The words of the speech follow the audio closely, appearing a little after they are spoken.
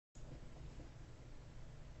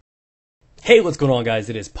Hey, what's going on, guys?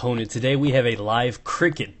 It is Pona. Today we have a live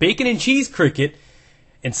cricket, bacon and cheese cricket,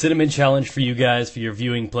 and cinnamon challenge for you guys for your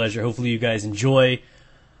viewing pleasure. Hopefully you guys enjoy.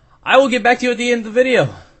 I will get back to you at the end of the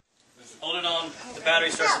video. Hold it on. The battery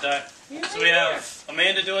starts to die. So we have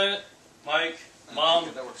Amanda doing it, Mike, Mom,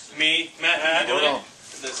 me, Matt and I doing it.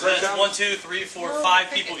 So that's 1, 2, 3, 4,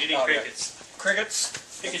 5 people eating crickets.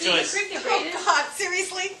 Crickets? Pick your choice. Oh God,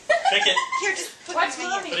 seriously? Pick it. Here, just put What's it in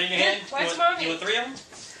mommy? Put it in your hand. What's You mommy? want 3 of them?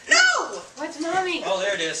 No! What's mommy? Oh,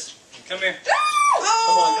 there it is. Come here.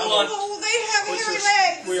 Oh, Come on. they have hairy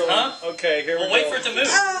legs. Huh? Okay, here we go. Well, wait for it to move.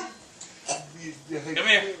 Come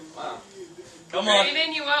here. Come on.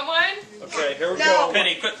 Raven, you want one? Okay, here we No. go.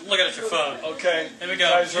 Penny, quit looking at your phone. Okay. Here we go.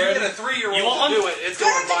 Guys You ready? get a 3-year-old You want to do one? it, it's Do I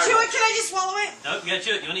going have to chew viral. it? Can I just swallow it? No, you gotta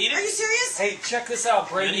chew it. You wanna eat Are it? you serious? Hey, check this out,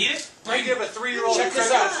 You wanna Brady. eat it? You give a 3-year-old Check a this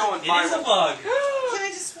cricket, out. it's going It is a viral. bug. Can I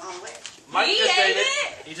just swallow it? Mike We just ate ate it.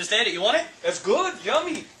 it. You just ate it. You want it? It's good,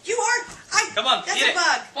 yummy. You are. Come on, That's eat a it.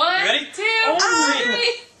 bug. 1, You ready? 2, Oh.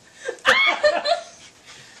 3.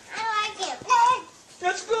 I like it.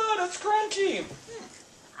 That's good. It's crunchy.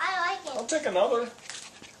 I like it. I'll take another.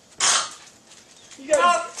 You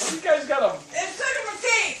guys got a It's stuck in my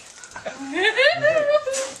teeth.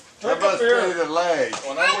 drink of beer. the leg.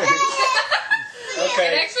 Well, now we're- It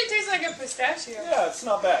Okay. actually tastes like a pistachio. Yeah, it's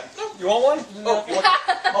not bad. You want one? Oh,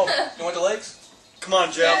 you want the legs? Come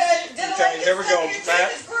on, Jeff. Okay, here we go.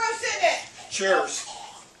 Matt, It's gross, isn't it? cheers.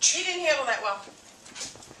 He didn't handle that well.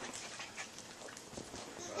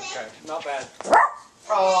 Okay, not bad.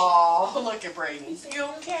 Oh, look at Brayden. You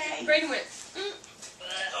okay? Braden went.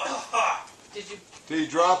 Did you? Do you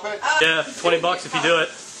drop it? Yeah, $20 if you do it.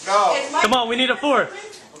 No. Come on, we need a 4.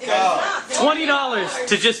 $20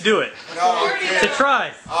 to just do it. No. To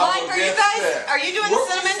try. Mike, are you guys? Are you doing the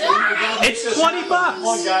cinnamon? It's $20. Come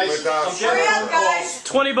on, guys. Hurry up, guys.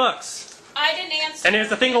 $20. I didn't answer. And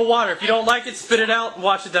there's a thing of water. If you don't like it, spit it out and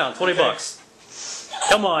wash it down. $20.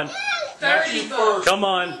 Come on. 30 bucks. Come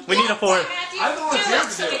on. We need a 4. We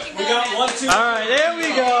got 1, 2. Alright, there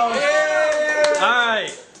we go. Alright.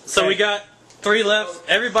 So we got 3 left.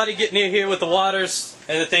 Everybody get near here with the waters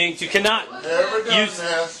and the things. You cannot Never done use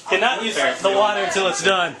this. the water until it's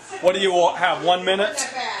done. What do you have? 1 minute?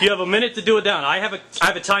 You have a minute to do it down. I have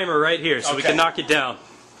a timer right here, so we Okay. can knock it down.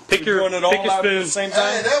 Pick your Doing it all out at spoon. the same Hey,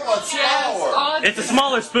 time? that was flour. It's a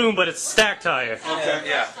smaller spoon, but it's stacked higher. Okay.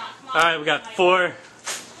 Yeah. Alright, we got 4.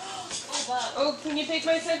 Oh, can you take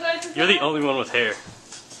my sunglasses? You're the only one with hair.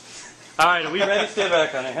 Alright, are we ready? Stay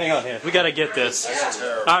back on it. Hang on here. We gotta get this.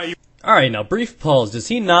 Alright, now brief pause. Does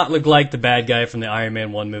he not look like the bad guy from the Iron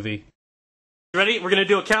Man 1 movie? Ready? We're gonna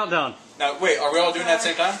do a countdown. Now, wait, are we all doing that at the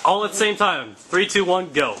same time? All at the same time. 3, 2,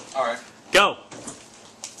 1, go. Alright. Go.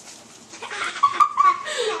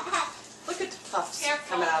 Look at the puffs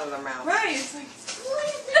coming out of their mouth. Right. It's like.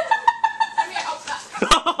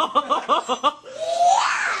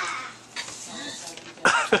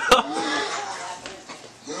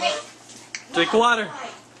 Drink water.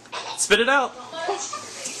 Spit it out.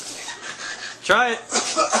 Try it.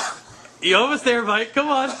 You almost there, Mike. Come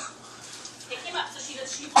on.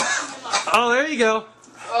 Oh, there you go.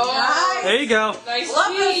 Nice. There you go. Nice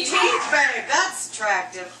Love those cheese. teeth, babe. That's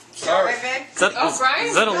attractive. Sorry, babe. Is that, Oh, Brian,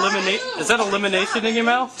 is that is that elimination in your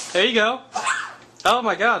mouth? There you go. Oh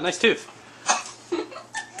my God, nice tooth.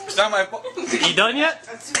 It's not my. You done yet?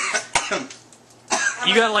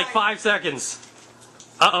 You got like 5 seconds.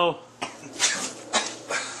 Uh-oh.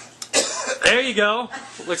 There you go.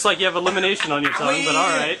 Looks like you have elimination on your tongue, but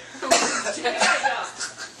alright.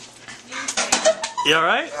 You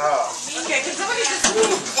alright? Okay, can somebody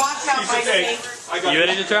just watch out my teeth? You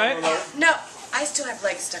ready to try it? No, I still have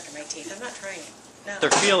legs stuck in my teeth. I'm not trying it. No.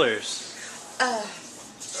 They're feelers.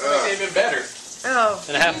 Even better. Oh.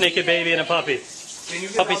 And a half-naked baby and a puppy. Can you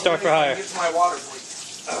get Puppy out star the for way? hire. Get to my water,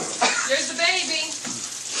 please. There's the baby.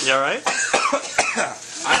 You alright?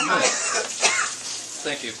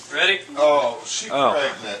 Thank you. Ready? Oh, she's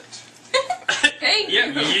pregnant. Hey. Yeah,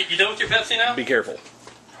 you done with your Pepsi now? Be careful.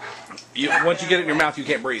 Once you get it in your mouth, you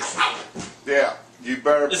can't breathe. Yeah, you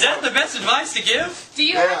better. Is that the best advice to give? Do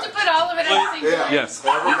you have to put all of it at the same Yeah. time? Yes.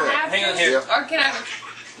 Everything. Hang on here. Or can I?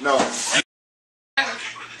 No.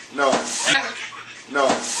 No. No.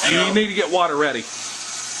 You need to get water ready.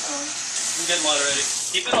 I'm getting water ready.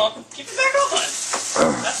 Keep it on. Keep it back on.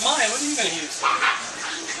 That's mine. What are you going to use?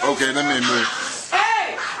 Okay, let me move.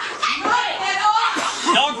 Hey! Head off!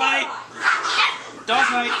 Dog bite. Dog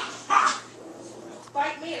bite.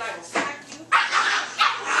 Bite me and I will smack you.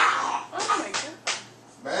 Oh my God.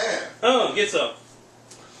 Man. Oh, get some.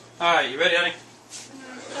 Alright, you ready, honey?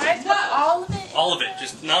 Can I put all of it? All of it.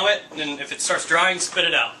 Just gnaw it, and then if it starts drying, spit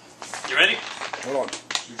it out. You ready? Hold on.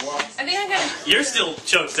 She wants. I think I got. You're still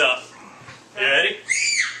choked up. You ready?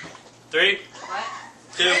 3,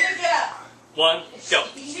 2, Get up. 1, go.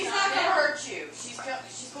 She's not gonna hurt you. She's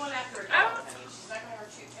going after her dog, honey. She's not gonna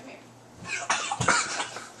hurt you.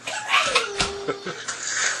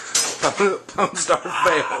 Come here. Pone Star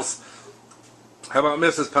fails. How about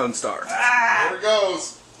Mrs. Pone Star? Here it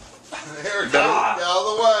goes. Here it goes. Get out of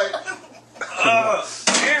the way.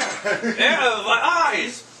 Yeah, my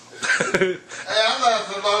eyes. Hey, I'm not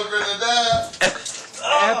so longer than that.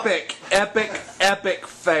 Epic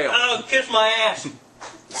fail. Oh, kiss my ass.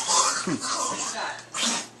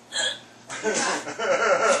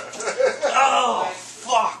 Oh,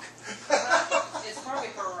 fuck. It's probably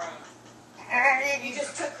her You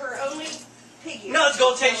just took her only piggy. No, it's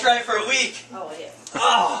gonna taste right for a week. Oh, it is.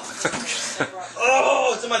 Oh,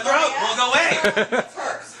 oh, it's in my throat. Won't go away.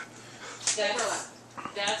 First.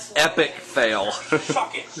 That's Epic fail.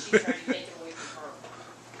 Fuck it. She tried to take it away from her.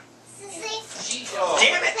 Sissy,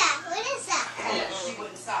 Damn it. what is that? She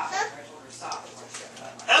wouldn't stop. I told her to stop. before she shut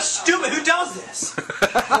up. That's stupid. Who does this?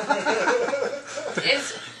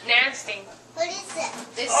 It's nasty. What is it?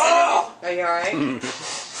 It's Oh, Are you alright?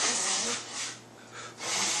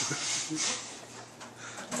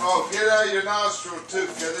 Oh, get out of your nostril too,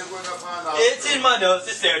 because it went up my nostril. it's in my nose.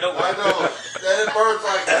 It's there. Don't I worry. know. That burns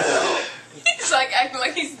like that. He's like acting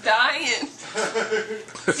like he's dying. Sorry.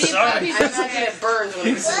 He's I imagine it burns when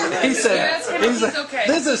it's in He the said, Ask him if he's okay.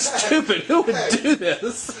 "This is stupid. Who would do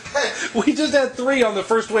this?" We just had 3 on the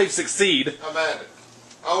first wave succeed. Amanda,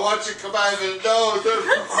 I want you to come out of the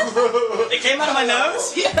nose. It came out of my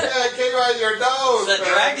nose? Yeah, it came out of your nose. It's that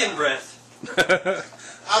man. dragon breath.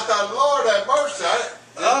 I thought, Lord have mercy.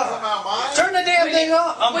 It didn't come out mine. Turn the damn thing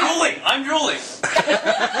off. I'm drooling. I'm drooling.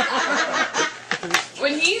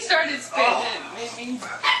 When he started spitting, it made me.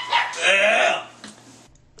 Yeah.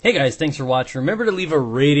 Hey guys, thanks for watching. Remember to leave a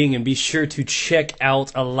rating and be sure to check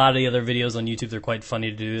out a lot of the other videos on YouTube. They're quite funny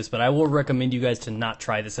to do this, but I will recommend you guys to not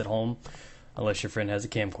try this at home unless your friend has a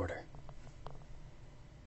camcorder.